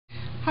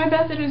Hi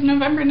Beth, it is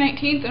November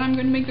 19th and I'm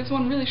going to make this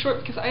one really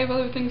short because I have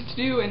other things to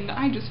do and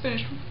I just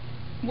finished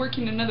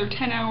working another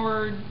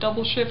 10-hour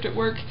double shift at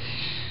work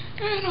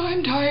and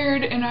I'm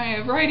tired and I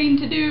have writing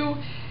to do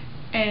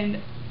and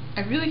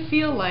I really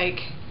feel like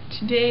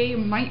today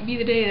might be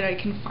the day that I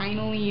can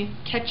finally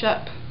catch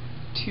up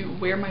to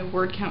where my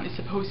word count is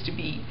supposed to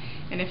be.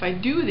 And if I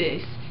do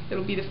this,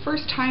 it'll be the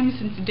first time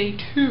since day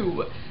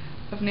 2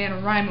 of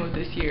NaNoWriMo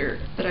this year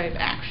that I've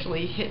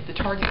actually hit the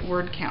target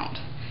word count.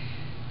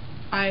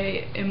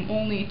 I am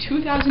only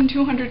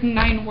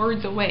 2,209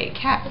 words away.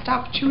 Cat,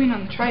 stop chewing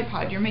on the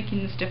tripod. You're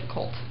making this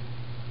difficult.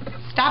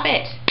 Stop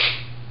it!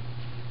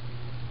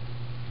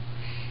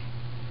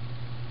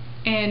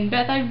 And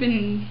Beth, I've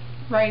been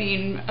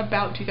writing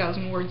about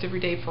 2,000 words every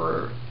day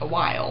for a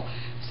while,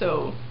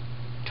 so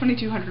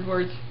 2,200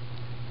 words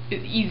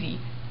is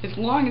easy, as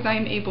long as I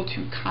am able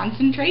to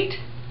concentrate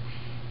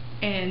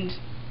and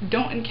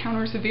don't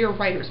encounter severe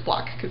writer's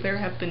block, because there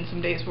have been some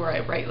days where I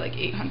write like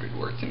 800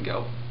 words and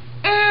go,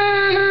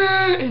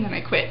 and then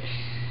I quit.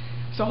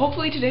 So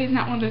hopefully today is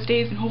not one of those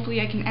days, and hopefully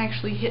I can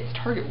actually hit the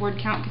target word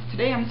count, because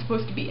today I'm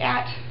supposed to be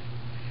at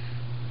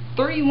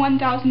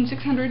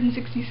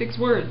 31,666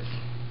 words.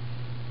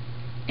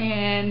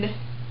 And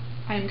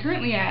I am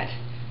currently at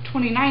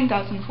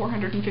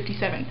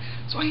 29,457.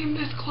 So I am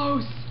this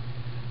close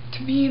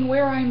to being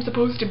where I am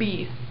supposed to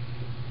be.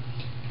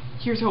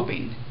 Here's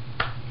hoping.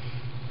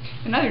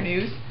 In other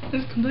news,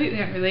 this is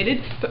completely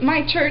unrelated, but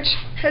my church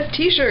has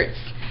t-shirts.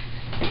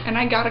 And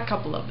I got a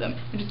couple of them.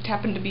 I just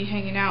happened to be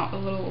hanging out a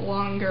little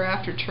longer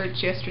after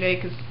church yesterday,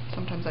 because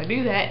sometimes I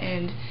do that,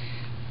 and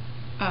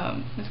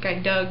this guy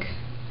Doug,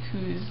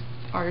 who's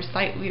our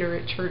site leader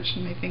at church,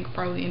 and I think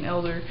probably an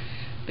elder,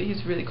 but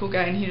he's a really cool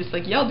guy, and he just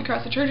like yelled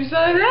across the church, he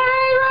said, "Hey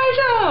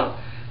Rachel!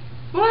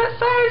 What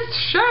size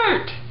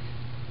shirt?"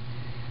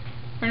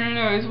 Or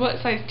no, it was what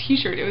size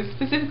t-shirt. It was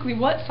specifically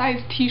what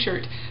size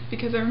t-shirt,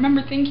 because I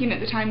remember thinking at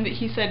the time that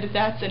he said,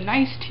 "That's a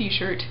nice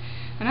t-shirt,"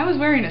 and I was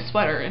wearing a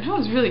sweater, and I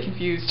was really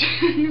confused.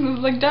 I was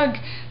like, "Doug,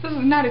 this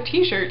is not a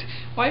t-shirt.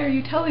 Why are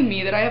you telling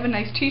me that I have a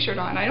nice t-shirt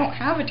on? I don't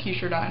have a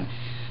t-shirt on."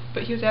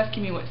 But he was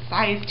asking me what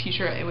size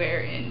t-shirt I wear,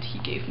 and he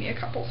gave me a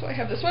couple, so I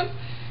have this one,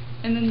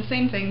 and then the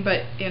same thing,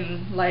 but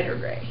in lighter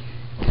gray.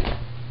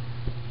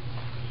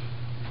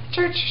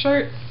 Church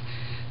shirts.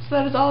 So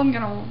that is all. I'm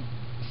gonna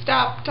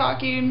stop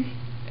talking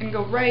and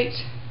go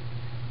write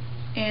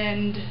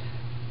and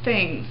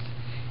things.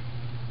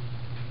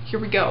 Here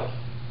we go.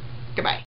 Goodbye.